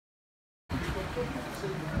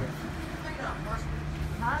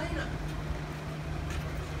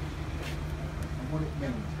What it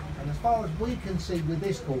means. And as far as we can see with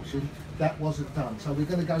this caution, that wasn't done. So we're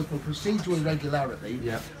going to go for procedural irregularity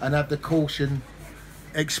and have the caution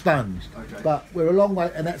expunged. Okay. But we're a long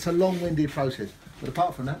way, and that's a long-winded process. But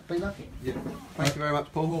apart from that, be lucky. Yeah. Thank you very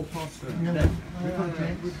much, Paul. We've got, I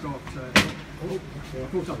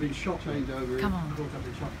thought I'd been shot. Change over. Come on.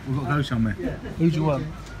 We've got to go somewhere. Yeah. Who do you want?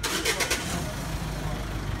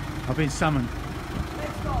 I've been summoned.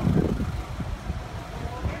 Let's go.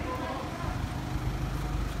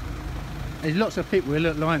 There's lots of people here,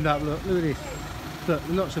 look, lined up, look at this. Look,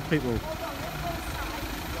 lots of people.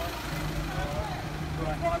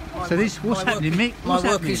 So this, what's happening, Mick? My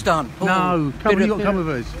work is done. No, come on, you've got to come with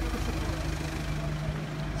us.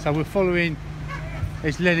 So we're following,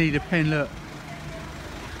 there's Lenny the pen, look.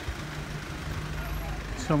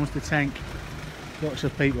 Thomas the tank, lots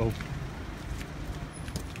of people.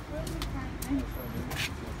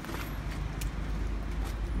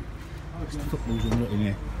 Football's all looking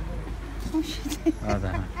here. Oh, she did. I don't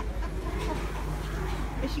know.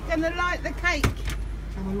 Is she going to light the cake?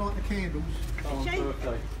 Can we light the candles? Is she?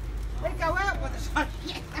 They go out with the sun.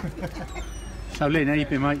 So Lynn, how you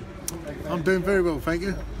been, mate? I'm doing very well, thank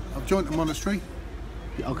you. I've joined the monastery.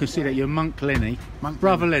 I can see that you're Monk Lenny. Monk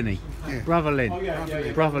Brother Lenny. Yeah. Brother Len. Oh,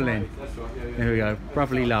 yeah. Brother Len. That's right, yeah. There we go.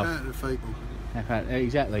 Brotherly love. Out of the people.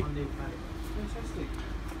 Exactly.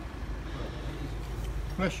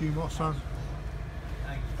 Bless you, my son.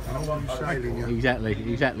 And all you sailing, yeah. Exactly.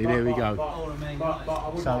 There we go. But I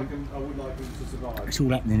would like him to survive. It's all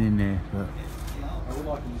happening in there. But I would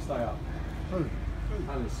like him to stay up. Who?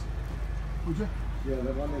 Alice. Would you? Yeah,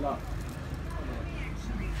 they're running up.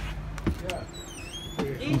 Yeah.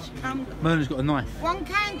 Each candle. Myrna's got a knife. One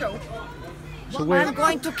candle. So where? I'm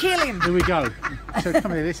going to kill him. Here we go. So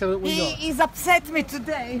come here. Let's have a look what we got. He is upset me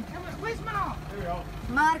today. Where's Mark? Here we are.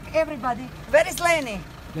 Mark, everybody. Where is Lenny?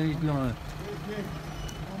 Lenny's behind her.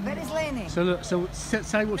 Where is Lenny? So look. So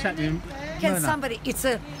say what's happening. Can Myrna. somebody? It's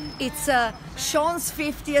Sean's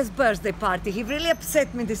 50th birthday party. He really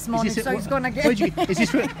upset me this morning, so he's gonna get. Is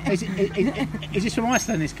this from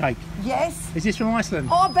Iceland? This cake? Yes. Is this from Iceland?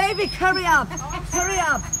 Oh, baby, hurry up! Hurry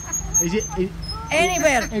up! Is it?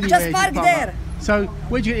 Anywhere. Just park there. So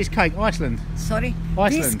where'd you get this cake? Iceland. Sorry.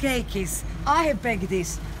 Iceland. This cake is. I have baked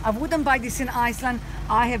this. I wouldn't buy this in Iceland.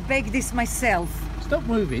 I have baked this myself. Stop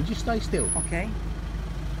moving. Just stay still. Okay.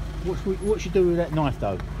 What should you do with that knife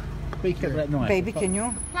though? Be careful with that knife. Baby, can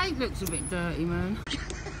you? The plate looks a bit dirty, man.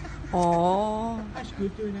 Oh. That's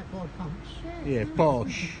good doing that by pumps. Yeah,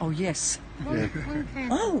 bosh. Oh yes. Yeah.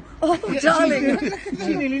 Oh, darling.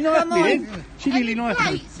 She nearly knifed me then. She nearly knifed me.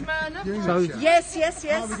 Plates, man. So, Yes.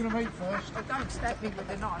 How are we going to meet first? Don't stab me with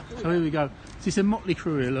the knife. so here we go. It's a motley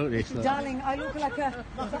crew here, look at this. Look. Darling, I look like a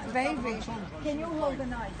baby. Can you hold the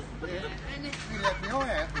knife?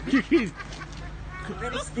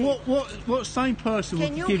 What same person Can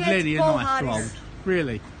would you give get Lenny a Paul knife to Harris? hold?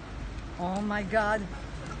 Really? Oh my God.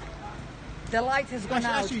 The light has gone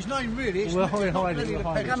out. That's his name, really. It's We'll not- hide it's not it. really We'll the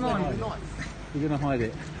hide it. Come on. You're going to hide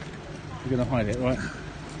it. You're going to hide it, right?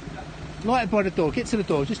 Light it by the door. Get to the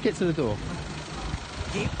door. Just get to the door.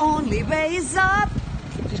 The only way is up.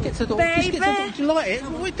 Just get to the door. Baby. Just get to the door. Just light it.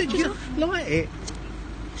 Wait, just light it.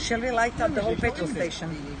 Shall we light up the whole petrol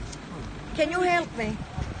station? Can you help me?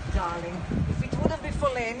 Darling, if it wouldn't be for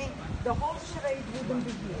Lenny, the whole charade wouldn't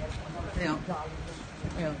be here. Yeah.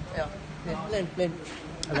 Darling. Yeah. Lynn,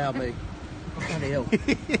 allow me. Bloody hell.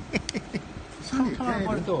 Come over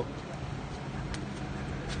by the door.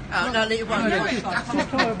 No, leave it one.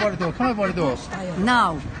 Come over by the door. Come over by the door.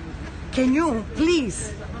 Now, can you,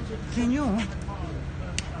 please, can you?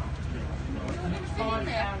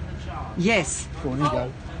 Yes. Go on, here you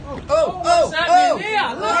go.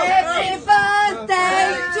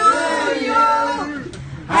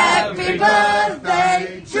 Happy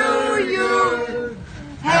birthday to you.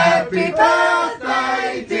 Happy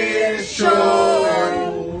birthday, dear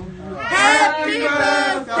Sean. Happy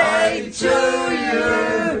birthday to you.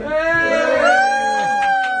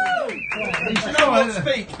 He's got a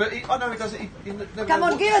speech, but I know he does it. Come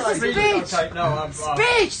on, give us a speech. Okay, no,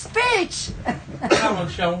 Speech. Come on,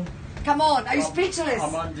 Sean. Come on, are you speechless?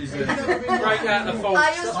 I'm undeserved. Break out the faults.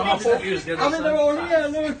 Are you I thought you was going I to mean, say. they're all here.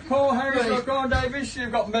 Look, Paul Harris, you've got Grant Davis,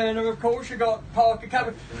 you've got Myrna, of course, you've got Parker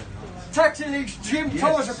Cabot. Taxi Leaks, Jim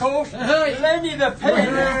Thomas, of course. Lenny the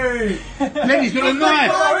Pen. Lenny's got a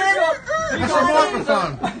knife. That's a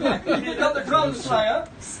microphone. You've got the drum slayer.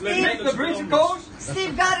 Steve the Brit, of course.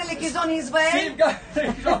 Steve Garlick is on his way. Steve Garlick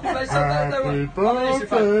on his way. Happy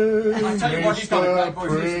birthday, Mr.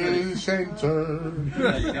 Presenter.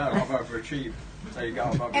 There you go, I've overachieved. There you go,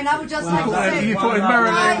 I've overachieved. And I would just like to say, You put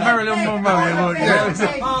Marilyn Monroe, won't you? I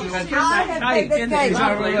have baked the cake.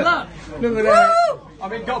 Look at that. Woo! I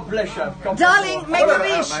mean, God bless you. God bless Darling, you. make a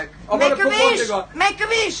wish. I'm Make gonna a put one wish. thing on. Make a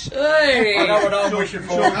wish. I know what I'm wishing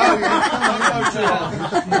for.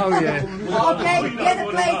 Oh yeah. Okay, get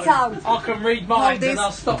the plates out. I can read mine, this. and I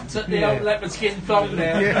stopped at the old leopard skin thong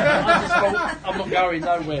there. I just thought, I'm not going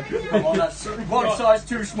nowhere. Oh, that's one size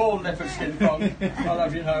too small leopard skin thong. I'll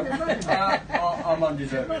have you know. I'm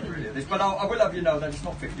undeserving really of this, but I will have you know that it's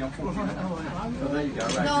not 50, I'm 49. So there you go.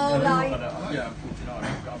 Right. No lie. Yeah, I'm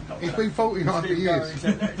 49. He's been 49 for years.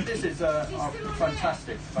 This is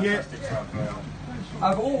fantastic stuff.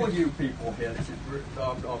 Of all you people here, this is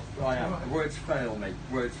I am. Words fail me.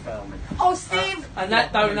 Words fail me. Oh, Steve. And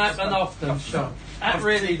that don't happen often, Sean. That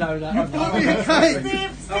really don't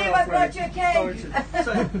happen. Steve, I brought you a cake.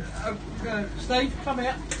 So, Steve, come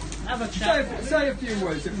here. Have a chat. say a few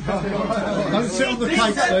words. Don't sit on the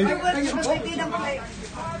cake, Steve.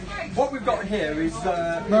 What we've got here is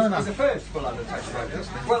a first for London Taxi Driver.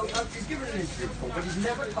 Well, he's given an interview before, but he's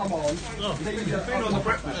never come on. He's been on the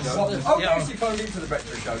breakfast show. Oh, yes, he phoned into the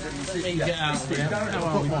breakfast show, didn't he? Get out there. How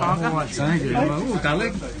are we, All Parker? right, thank you. Oh,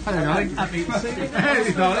 darling. Hello, darling. Happy to see you.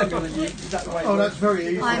 Hey, darling. Oh, that's very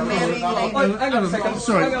easy. I'm marrying late. Oh, hang on a second.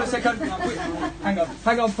 Sorry. Hang on a second. Wait,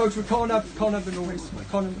 hang on, folks. We can't have the noise.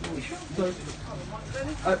 So,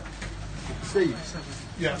 Steve.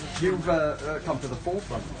 Yeah. You've come to the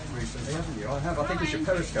forefront recently, haven't you? I have. I think it's your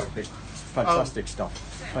periscope bit. Fantastic stuff.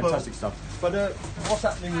 Fantastic stuff. But what's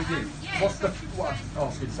happening with you? What's the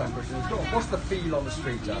asking the same question as well. What's the feel on the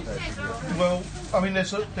streets out there? Well, I mean,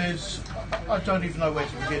 there's I don't even know where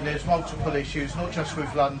to begin. There's multiple issues, not just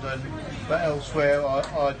with London, but elsewhere.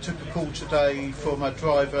 I took a call today from a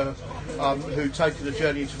driver who'd taken a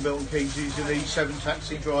journey into Milton Keynes. He's an E7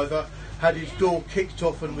 taxi driver. Had his door kicked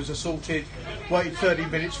off and was assaulted. Waited 30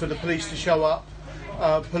 minutes for the police to show up.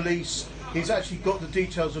 He's actually got the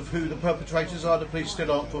details of who the perpetrators are. The police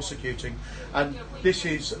still aren't prosecuting, and this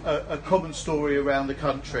is a common story around the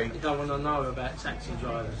country. You don't want to know about taxi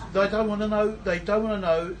drivers. They don't want to know. They don't want to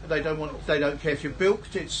know. They don't care if you're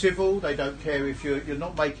bilked. It's civil. They don't care if you're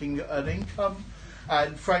not making an income.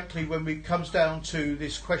 And frankly, when it comes down to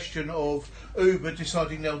this question of Uber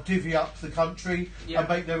deciding they'll divvy up the country and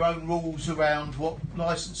make their own rules around what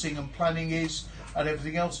licensing and planning is and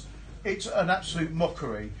everything else, it's an absolute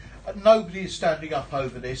mockery. Nobody is standing up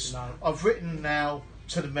over this. No. I've written now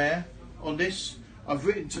to the Mayor on this. I've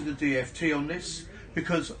written to the DFT on this.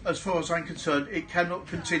 Because as far as I'm concerned, it cannot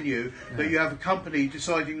continue that you have a company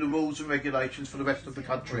deciding the rules and regulations for the rest of the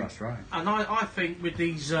country. Well, that's right. And I think with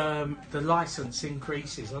these the licence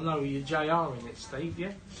increases, I know you're JR in it, Steve,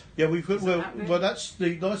 yeah? Yeah, we've got, well, that's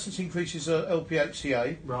the licence increases are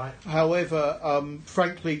LPHCA. Right. However,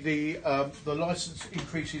 frankly, the licence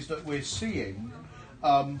increases that we're seeing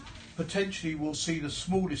potentially will see the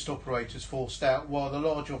smallest operators forced out, while the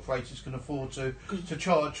large operators can afford to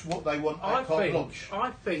charge what they want at carte blanche. I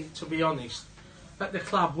think, to be honest, at the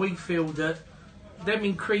club we feel that them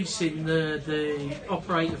increasing the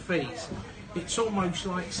operator fees, it's almost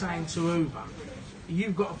like saying to Uber,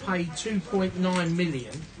 you've got to pay 2.9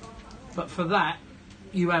 million, but for that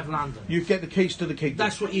you have London. You get the keys to the kingdom.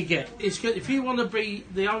 That's what you get. It's good. If you want to be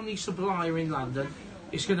the only supplier in London,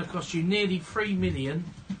 it's going to cost you nearly 3 million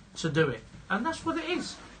to do it, and that's what it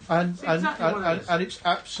is. And it's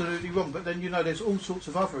absolutely wrong. But then there's all sorts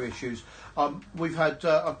of other issues. We've had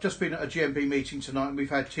I've just been at a GMB meeting tonight, and we've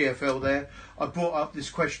had TfL there. I brought up this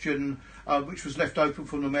question, which was left open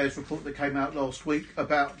from the Mayor's report that came out last week,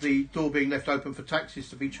 about the door being left open for taxis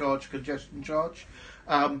to be charged congestion charge.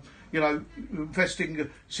 Investing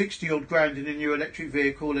 60 odd grand in a new electric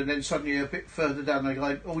vehicle, and then suddenly a bit further down they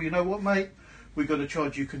go, oh, you know what, mate? We're going to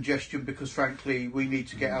charge you congestion because, frankly, we need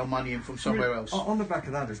to get our money in from somewhere else. On the back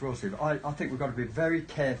of that as well, Steve, I think we've got to be very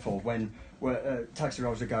careful when taxi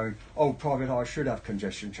drivers are going, oh, private hire should have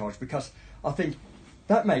congestion charge, because I think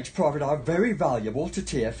that makes private hire very valuable to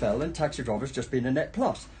TfL and taxi drivers just being a net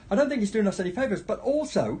plus. I don't think it's doing us any favours, but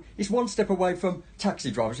also it's one step away from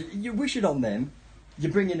taxi drivers. You wish it on them,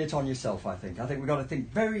 you're bringing it on yourself, I think. I think we've got to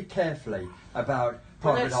think very carefully about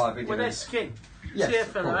private hire being their skin. Yes,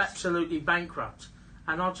 TfL are absolutely bankrupt,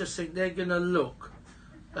 and I just think they're going to look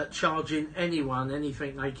at charging anyone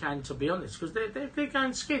anything they can, to be honest, because they're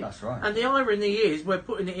going skin. That's right. And the irony is, we're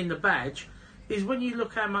putting it in the badge, is when you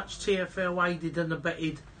look how much TfL aided and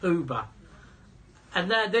abetted Uber, And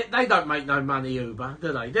they don't make no money, Uber,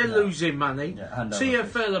 do they? They're losing money. Yeah,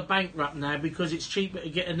 TfL are bankrupt now because it's cheaper to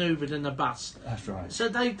get an Uber than a bus. That's right. So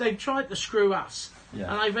they've tried to screw us,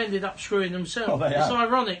 and they've ended up screwing themselves. It's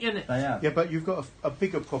ironic, isn't it? They have. Yeah, but you've got a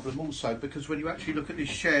bigger problem also, because when you actually look at this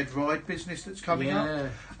shared ride business that's coming up,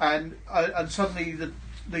 and suddenly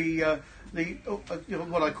the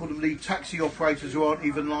what I call them lead taxi operators who aren't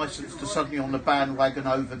even licensed are suddenly on the bandwagon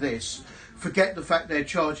over this. Forget the fact they're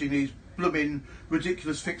charging these blooming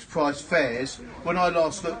ridiculous fixed price fares. When I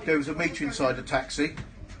last looked, there was a meter inside a taxi,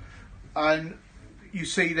 and you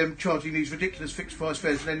see them charging these ridiculous fixed price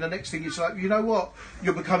fares, and then the next thing it's like, you know what,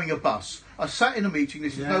 you're becoming a bus. I sat in a meeting,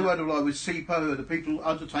 this is no word of lie, with SEPA, who are the people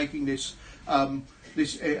undertaking this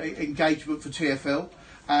engagement for TfL,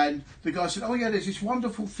 and the guy said, oh yeah, there's this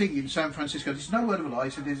wonderful thing in San Francisco. This is no word of a lie.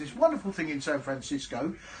 He said, there's this wonderful thing in San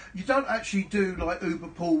Francisco. You don't actually do like Uber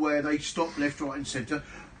Pool where they stop left, right and centre.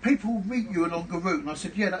 People meet you along the route. And I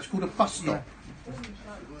said, yeah, that's called a bus stop.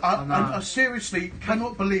 I seriously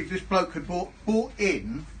cannot believe this bloke had bought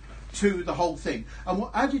in to the whole thing. And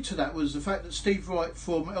what added to that was the fact that Steve Wright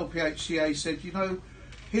from LPHCA said, you know,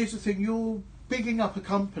 here's the thing, you're bigging up a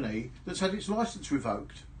company that's had its licence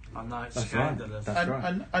revoked. I know, it's scandalous.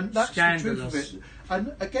 Right. And that's scandalous. The truth of it.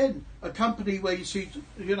 And again, a company where you see,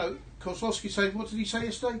 you know, Kozlowski saying, what did he say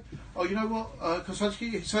yesterday? Oh, you know what?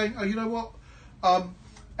 Kozlowski is saying, oh, you know what?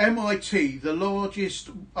 MIT, the largest,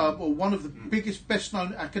 or one of the biggest,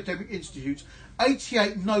 best-known academic institutes,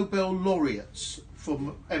 88 Nobel laureates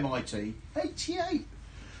from MIT. 88.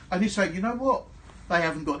 And he's saying, you know what? They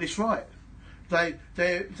haven't got this right.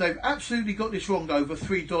 They've absolutely got this wrong over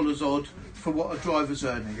 $3 odd for what a driver's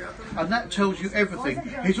earning, and that tells you everything.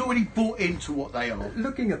 He's already bought into what they are.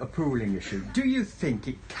 Looking at the pooling issue, do you think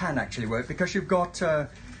it can actually work? Because you've got, I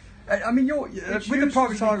mean, you're with the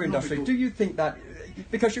private hire industry. Do you think that?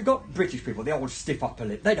 Because you've got British people, they all stiff up a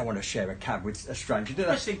lip. They don't want to share a cab with a stranger, do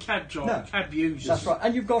they? Especially cab drivers, cab users. That's right.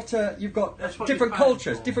 And you've got different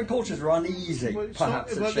cultures. Different cultures are uneasy,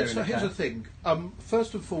 perhaps. Here's the thing.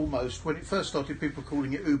 First and foremost, when it first started, people were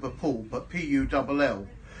calling it Uber Pool, but P-U-L-L,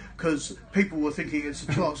 because people were thinking it's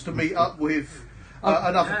a chance to meet up with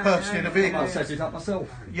another person in a vehicle. I'll set it up myself.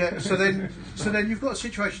 Yeah. So then you've got a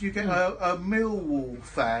situation. You get a Millwall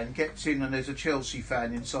fan gets in, and there's a Chelsea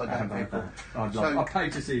fan inside that vehicle. I'd pay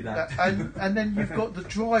to see that. And then you've got the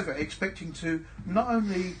driver expecting to not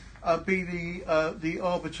only be the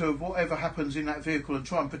arbiter of whatever happens in that vehicle and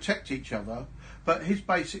try and protect each other, but he's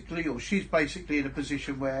basically, or she's basically, in a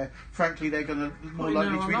position where, frankly, they're going to more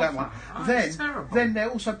likely to be that one. Then they're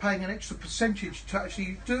also paying an extra percentage to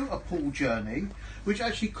actually do a pool journey, which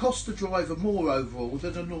actually costs the driver more overall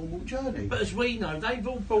than a normal journey. But as we know, they've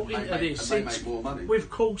all bought into this since with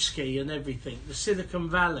Korski and everything, the Silicon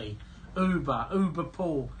Valley, Uber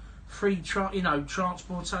Pool, free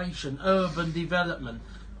transportation, urban development.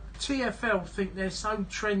 TfL think they're so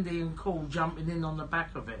trendy and cool, jumping in on the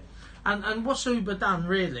back of it. And what's Uber done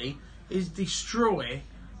really is destroy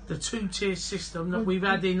the two-tier system that we've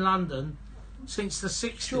had in London since the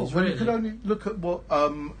 60s. Sure, well, you could only look at what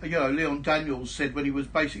Leon Daniels said when he was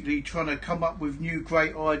basically trying to come up with new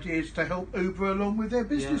great ideas to help Uber along with their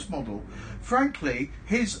business model. Frankly,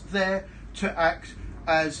 he's there to act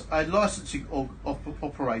as a licensing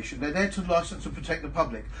operation. They're there to license and protect the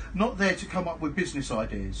public, not there to come up with business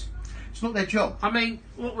ideas. It's not their job. I mean,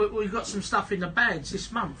 we've got some stuff in the bags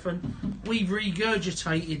this month, and we've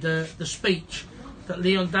regurgitated the speech that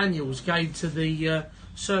Leon Daniels gave to the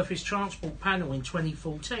Surface Transport panel in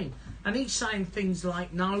 2014. And he's saying things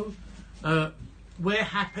like, no, we're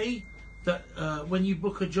happy that when you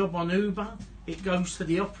book a job on Uber, it goes to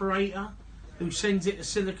the operator who sends it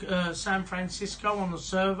to San Francisco on the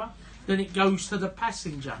server, then it goes to the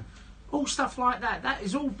passenger. All stuff like that. That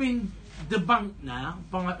has all been debunked now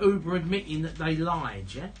by Uber admitting that they lied,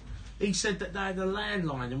 yeah? He said that they had a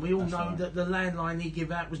landline, and we all know that the landline he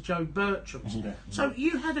gave out was Joe Bertram's. Yeah. So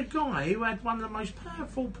you had a guy who had one of the most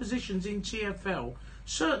powerful positions in TfL,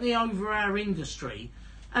 certainly over our industry,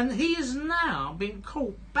 and he has now been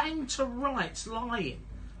caught bang to rights lying.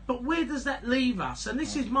 But where does that leave us? And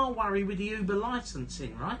this is my worry with the Uber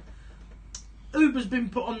licensing, right? Uber's been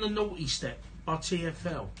put on the naughty step by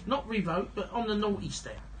TfL. Not revoked, but on the naughty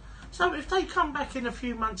step. So if they come back in a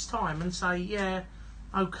few months' time and say, yeah,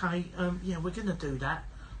 OK, yeah, we're going to do that.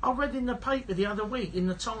 I read in the paper the other week, in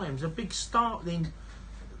the Times, a big startling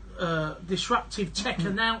disruptive tech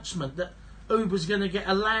announcement that Uber's going to get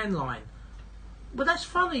a landline. But that's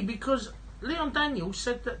funny because Leon Daniels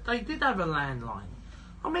said that they did have a landline.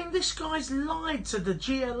 I mean, this guy's lied to the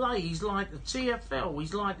GLA, he's lied to TfL,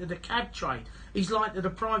 he's lied to the cab trade, he's lied to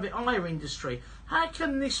the private hire industry. How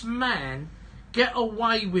can this man get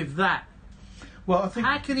away with that? Well, I think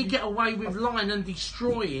How can he get away with lying and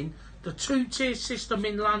destroying the two-tier system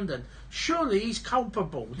in London? Surely he's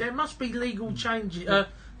culpable. There must be legal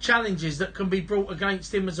challenges that can be brought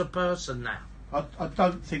against him as a person now. I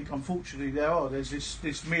don't think, unfortunately, there are. There's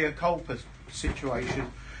this mea culpa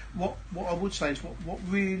situation. What I would say is what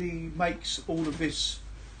really makes all of this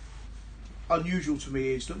unusual to me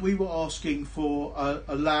is that we were asking for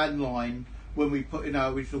a landline when we put in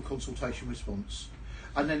our original consultation response,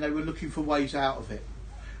 and then they were looking for ways out of it.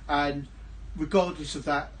 And regardless of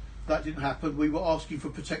that didn't happen. We were asking for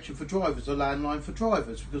protection for drivers, a landline for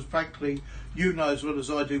drivers, because frankly, you know as well as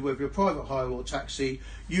I do, whether you're private hire or taxi,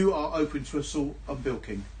 you are open to assault and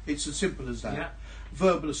bilking. It's as simple as that. Yeah.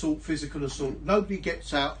 Verbal assault, physical assault. Nobody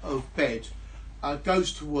gets out of bed,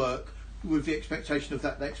 goes to work with the expectation of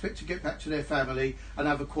that. They expect to get back to their family and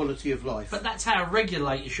have a quality of life. But that's how a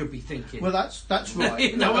regulator should be thinking. Well, that's right.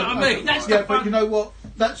 You know what I mean? That's yeah, the but fun. you know what?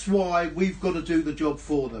 That's why we've got to do the job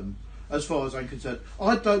for them, as far as I'm concerned.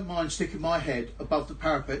 I don't mind sticking my head above the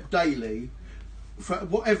parapet daily for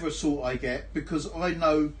whatever assault I get, because I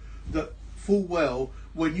know that full well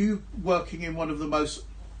when you working in one of the most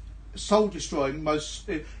soul-destroying,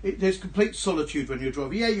 there's complete solitude when you're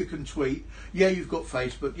driving. Yeah, you can tweet. Yeah, you've got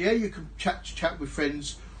Facebook. Yeah, you can chat with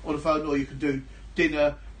friends on the phone, or you can do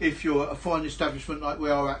dinner if you're at a fine establishment like we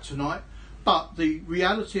are at tonight. But the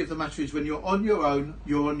reality of the matter is, when you're on your own,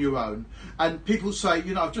 you're on your own. And people say,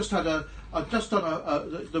 you know, I've just done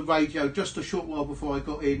the radio just a short while before I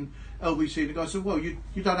got in LBC, and the guy said, well, you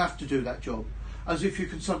don't have to do that job. As if you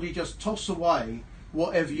can suddenly just toss away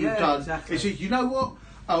whatever you've done. Exactly. It says, you know what?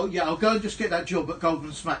 Oh yeah, I'll go and just get that job at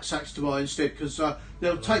Goldman Sachs tomorrow instead, because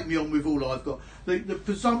they'll take me on with all I've got. The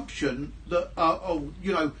presumption that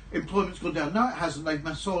employment's gone down. No, it hasn't. They've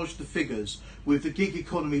massaged the figures with the gig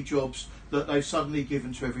economy jobs that they've suddenly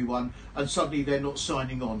given to everyone, and suddenly they're not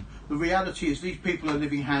signing on. The reality is these people are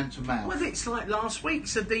living hand to mouth. Well, it's like last week,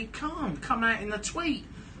 Sadiq Khan come out in a tweet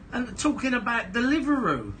and talking about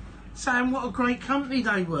Deliveroo, saying what a great company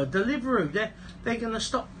they were. Deliveroo, they're going to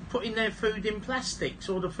stop putting their food in plastics,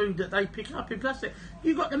 or the food that they pick up in plastic.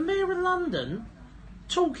 You've got the Mayor of London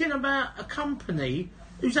talking about a company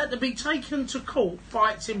who's had to be taken to court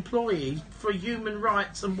by its employees for human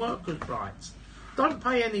rights and workers' rights. Don't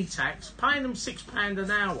pay any tax, paying them £6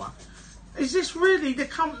 an hour. Is this really the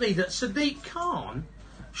company that Sadiq Khan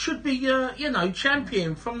should be,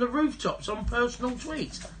 championing from the rooftops on personal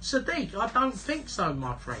tweets? Sadiq, I don't think so,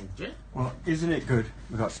 my friend. Yeah? Well, isn't it good?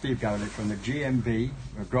 We've got Steve Gowlick from the GMB,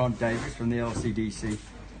 Grant Davis from the LCDC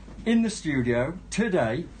in the studio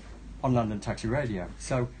today on London Taxi Radio.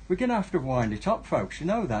 So we're going to have to wind it up, folks. You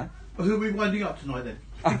know that. Well, who are we winding up tonight then?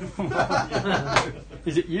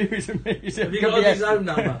 Is it you? Is it me? Is it Have you got his own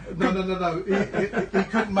number? No. He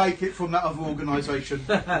couldn't make it from that other organisation.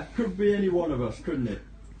 Could be any one of us, couldn't it?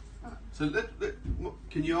 So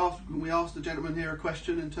can we ask the gentleman here a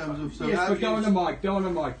question in terms of... So yes, but go on the mic,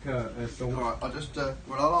 Saul. All right,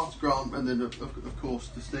 I'll ask Grant, and then of course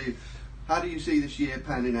to Steve. How do you see this year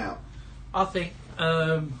panning out? I think,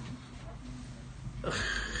 how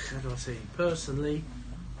do I see it? Personally,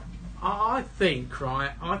 I think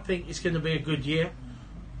it's going to be a good year.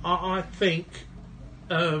 I think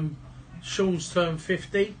Sean's turned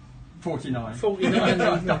 50. 49 in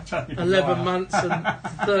 11 months and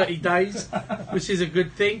 30 days, which is a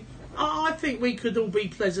good thing. I think we could all be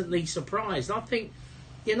pleasantly surprised. I think,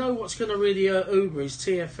 you know, what's going to really hurt Uber is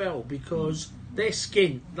TfL, because they're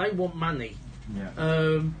skint. They want money.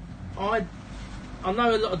 Yeah. I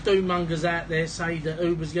know a lot of doom-mongers out there say that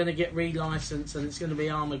Uber's going to get re-licensed and it's going to be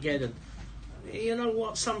Armageddon. You know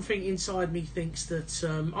what? Something inside me thinks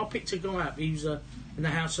that... I picked a guy up, he was in the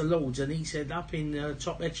House of Lords, and he said up in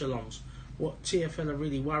top echelons, what TfL are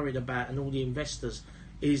really worried about, and all the investors,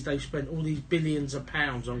 is they've spent all these billions of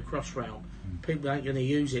pounds on Crossrail. People ain't going to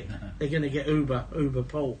use it. They're going to get Uber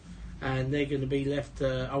Pool, and they're going to be left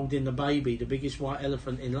holding the baby, the biggest white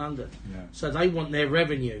elephant in London. Yeah. So they want their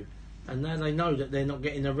revenue, and now they know that they're not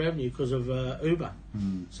getting the revenue because of Uber.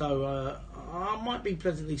 So I might be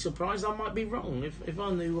pleasantly surprised. I might be wrong. If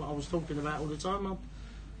I knew what I was talking about all the time,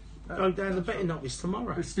 I'd go down the betting office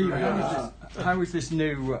tomorrow. But Steve, how is this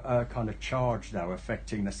new kind of charge, though,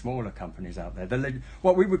 affecting the smaller companies out there?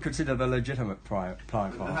 What we would consider the legitimate private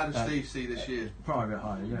hire. How does Steve see this year? Private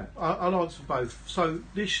hire, yeah. I'll answer both. So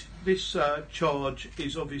this charge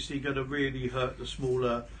is obviously going to really hurt the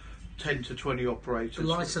smaller 10 to 20 operators. The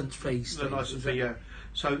licence fees. The licence fee, yeah.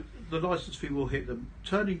 So the licence fee will hit them.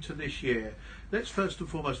 Turning to this year, let's first and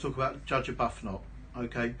foremost talk about Judge Arbuthnot.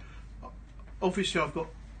 Okay. Obviously, I've got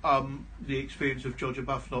the experience of Judge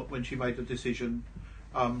Arbuthnot when she made the decision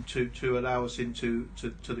to allow us into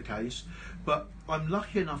to the case. But I'm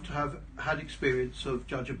lucky enough to have had experience of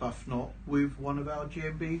Judge Arbuthnot with one of our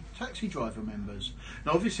GMB taxi driver members.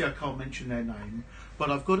 Now, obviously, I can't mention their name, but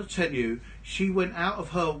I've got to tell you, she went out of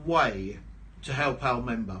her way to help our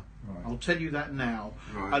member. Right. I'll tell you that now.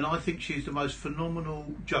 Right. And I think she's the most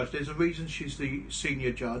phenomenal judge. There's a reason she's the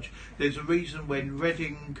senior judge. There's a reason when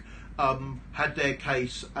Reading had their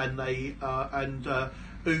case and they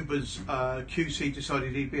Uber's QC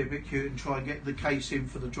decided he'd be a bit cute and try and get the case in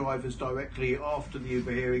for the drivers directly after the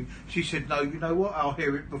Uber hearing. She said, no, you know what, I'll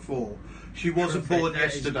hear it before. She wasn't born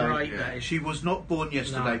yesterday. She was not born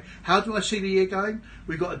yesterday. No. How do I see the year going?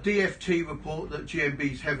 We've got a DFT report that GMB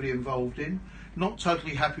is heavily involved in. Not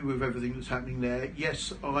totally happy with everything that's happening there.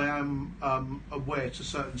 Yes, I am aware to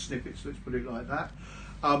certain snippets, let's put it like that.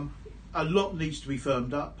 A lot needs to be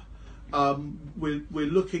firmed up. We're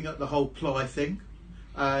looking at the whole ply thing,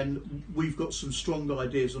 and we've got some strong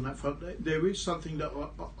ideas on that front. There is something that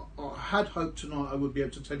I had hoped tonight I would be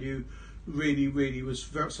able to tell you really was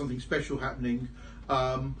something special happening,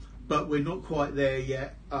 but we're not quite there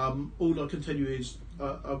yet. All I can tell you is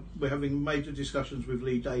we're having major discussions with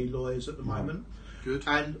Lee Day lawyers at the moment. Good.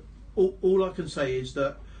 And all I can say is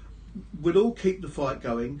that we'll all keep the fight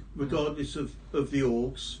going, regardless of the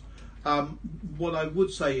orgs. What I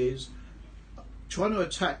would say is trying to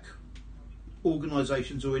attack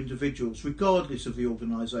organisations or individuals, regardless of the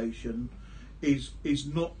organisation, is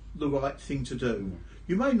not the right thing to do.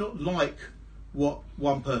 You may not like what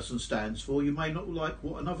one person stands for, you may not like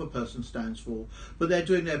what another person stands for, but they're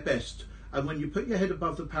doing their best. And when you put your head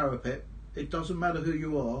above the parapet, it doesn't matter who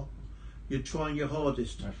you are, you're trying your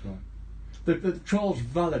hardest. That's right. The trolls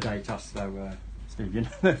validate us, though, Steve. You know,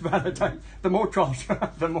 they validate. The more trolls you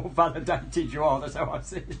have, the more validated you are. That's how I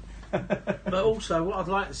see it. But also, what I'd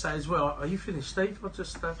like to say as well, are you finished, Steve? Or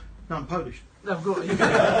just no, I'm Polish. No, I've got you.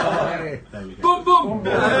 Boom, boom!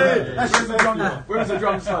 Where's the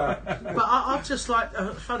drum player? But I'd just like,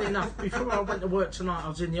 funny enough, before I went to work tonight, I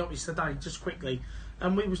was in the office today, just quickly,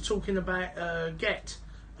 and we was talking about Get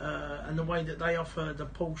and the way that they offer the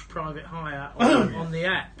Porsche private hire on the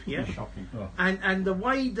app, yeah. Shocking. Oh. And the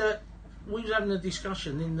way that we was having a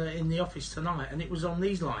discussion in the office tonight, and it was on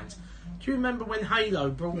these lines. Do you remember when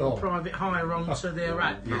Halo brought the private hire onto their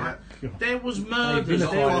app? Right? There was murders.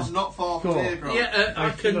 There was not far from here. Yeah,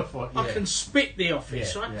 I can spit the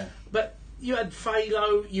office, right? Yeah. But you had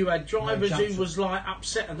Phalo, you had drivers who was like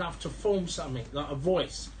upset enough to form something like a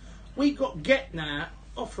voice. We got Get now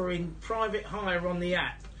offering private hire on the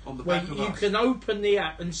app, where you can open the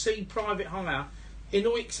app and see private hire. You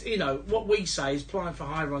know what we say is applying for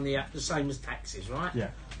hire on the app, the same as taxis, right? Yeah.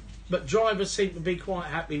 But drivers seem to be quite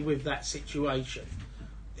happy with that situation.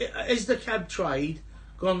 Is the cab trade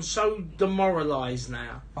gone so demoralised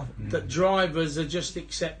now that drivers are just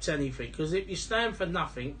accept anything? Because if you stand for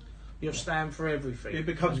nothing, you'll stand for everything. It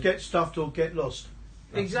becomes get stuffed or get lost.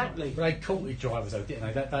 Exactly. But they courted drivers though,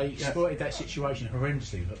 didn't they? They exploited that situation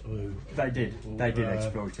horrendously. They did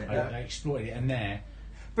exploit it. They exploited it, and there.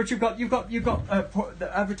 But you've got the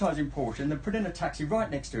advertising Porsche, and they put in a taxi right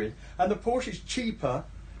next to it, and the Porsche is cheaper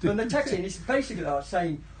than the taxi, and it's basically like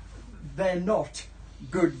saying they're not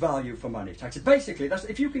good value for money taxi. Basically, that's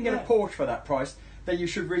if you can get a Porsche for that price, then you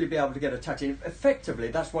should really be able to get a taxi. Effectively,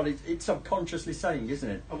 that's what it's subconsciously saying, isn't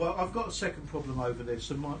it? Well, I've got a second problem over this,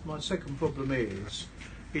 and my second problem is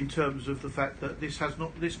in terms of the fact that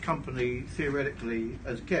this company theoretically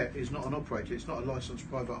as Get is not an operator. It's not a licensed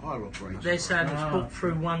private hire operator. They're saying it's booked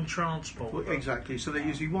through One Transport. Well, exactly. So they're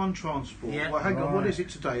using One Transport. Yeah. Well, hang on. What is it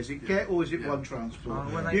today? Is it Get or is it One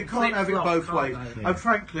Transport? You can't have it both ways. Yeah. And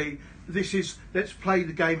frankly, this is let's play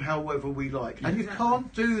the game however we like, and you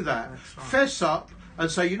can't do that. Right. Fess up and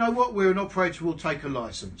say, you know what? We're an operator. We'll take a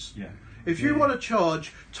license. Yeah. If you want to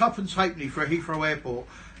charge tuppence halfpenny for a Heathrow Airport,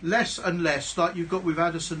 less and less, like you've got with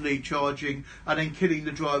Addison Lee charging and then killing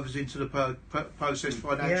the drivers into the process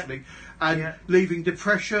financially, and leaving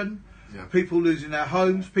depression, people losing their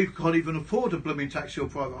homes, people can't even afford a blooming taxi or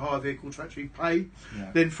private hire vehicle to actually pay,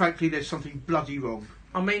 then frankly there's something bloody wrong.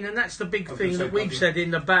 I mean, and that's the big thing that we've said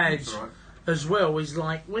in the badge as well, is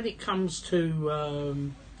like when it comes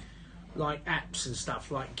to like apps and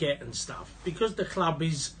stuff, like Get and stuff, because the club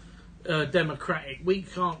is democratic, we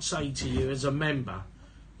can't say to you as a member,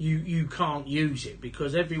 you can't use it,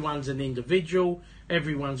 because everyone's an individual,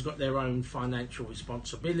 everyone's got their own financial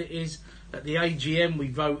responsibilities. At the AGM we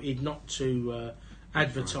voted not to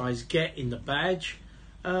advertise Get in the badge,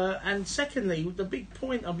 and secondly the big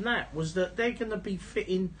point of that was that they're going to be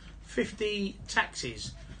fitting 50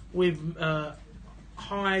 taxis with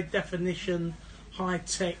high definition, high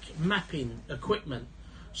tech mapping equipment.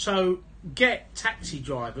 So Get taxi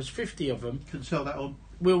drivers, 50 of them, Can sell that on.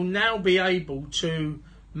 will now be able to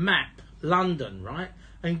map London, right?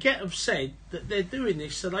 And Get have said that they're doing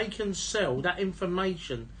this so they can sell that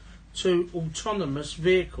information to autonomous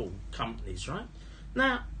vehicle companies, right?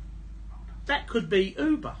 Now, that could be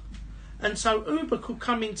Uber. And so Uber could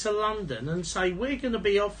come into London and say, we're going to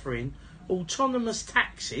be offering autonomous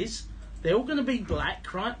taxis. They're all going to be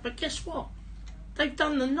black, right? But guess what? They've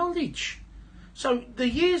done the knowledge. So the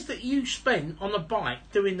years that you spent on a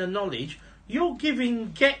bike doing the knowledge, you're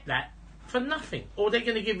giving Get that for nothing. Or they're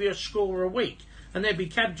going to give you a score a week. And there'll be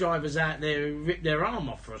cab drivers out there who rip their arm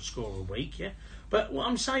off for a score a week, yeah? But what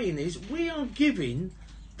I'm saying is, we are giving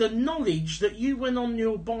the knowledge that you went on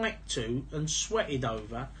your bike to and sweated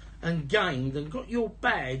over and gained and got your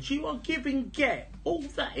badge, you are giving Get all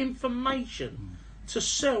that information to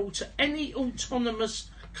sell to any autonomous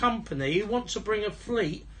company who wants to bring a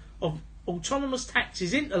fleet of autonomous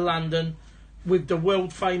taxis into London with the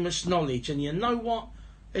world famous knowledge. And you know what?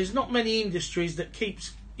 There's not many industries that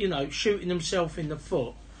keeps, shooting themselves in the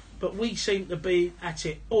foot, but we seem to be at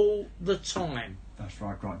it all the time. That's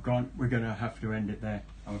right, Grant. We're going to have to end it there,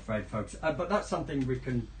 I'm afraid, folks. But that's something we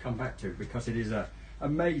can come back to, because it is a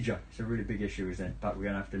major, it's a really big issue, isn't it? But we're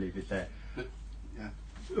going to have to leave it there.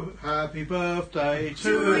 Happy birthday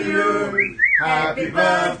to you. Happy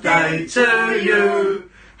birthday to you.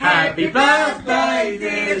 Happy birthday,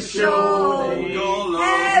 dear Shorty.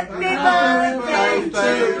 Happy birthday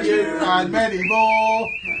to you. And many more.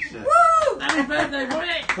 Happy birthday, boy.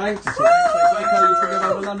 Thanks. Okay, you can get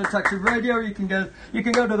on the London Taxi Radio. You can go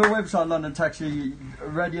to the website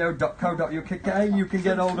londontaxiradio.co.uk. You can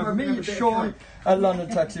get hold of me, Sean, at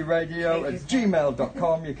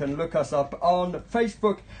londontaxiradio@gmail.com. You can look us up on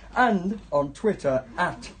Facebook and on Twitter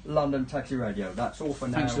at London Taxi Radio. That's all for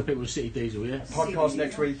now. Thanks to the people of City Diesel, yeah? Podcast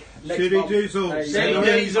next week. City Diesel. City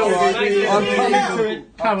Diesel. I'm coming to it.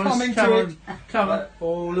 I'm coming to it. Come on.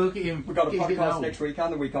 Oh, look at him. We've got a podcast next week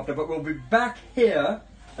and the week after, but we'll be back here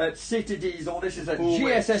at City Diesel. This is at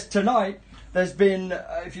GSS tonight. There's been,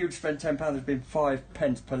 if you'd spend £10, there's been 5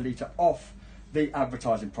 pence per litre off the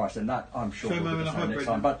advertising price, and that I'm sure will be the same next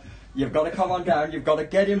time. But you've got to come on down, you've got to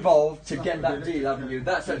get involved to get that deal, haven't you?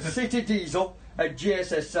 That's at City Diesel at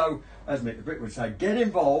GSS. So, as Mick the Brit would say, get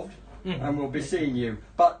involved and we'll be seeing you.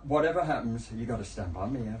 But whatever happens, you've got to stand by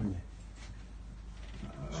me, haven't you?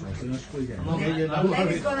 Lenny's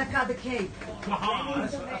gonna cut the cake.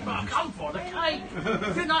 Come for the cake.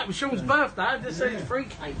 Tonight was Sean's birthday. I just said it's free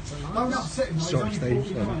cake tonight. Sorry,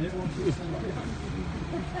 Steve.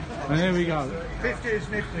 And there we go. 50 is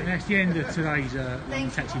nifty. And that's the end of today's London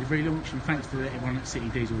Taxi relaunch, and thanks to everyone at City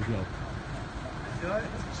Diesel as well.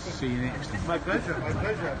 See you next time. My pleasure, my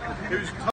pleasure.